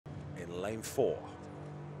lane 4.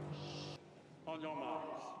 On your marks.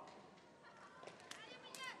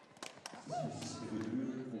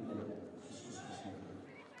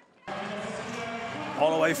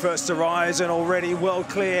 Holloway first to rise and already well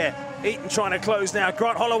clear. Eaton trying to close now.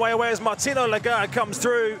 Grant Holloway away as Martino Lagarde comes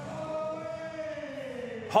through.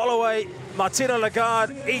 Holloway, Martino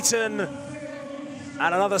Lagarde, Eaton,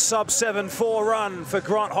 and another sub-7-4 run for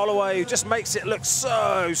Grant Holloway, who just makes it look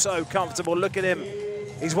so comfortable. Look at him.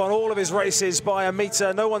 He's won all of his races by a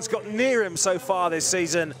metre. No one's got near him so far this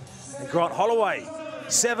season. And Grant Holloway,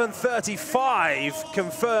 7:35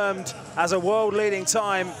 confirmed as a world-leading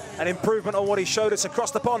time, an improvement on what he showed us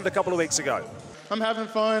across the pond a couple of weeks ago. I'm having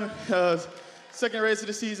fun. Second race of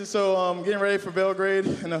the season, so I'm getting ready for Belgrade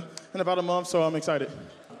in about a month, so I'm excited.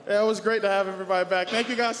 Yeah, it was great to have everybody back. Thank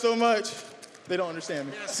you guys so much. They don't understand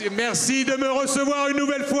me. Merci de me recevoir une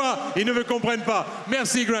nouvelle fois. Ils ne me comprennent pas.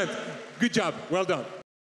 Merci, Grant. Good job. Well done.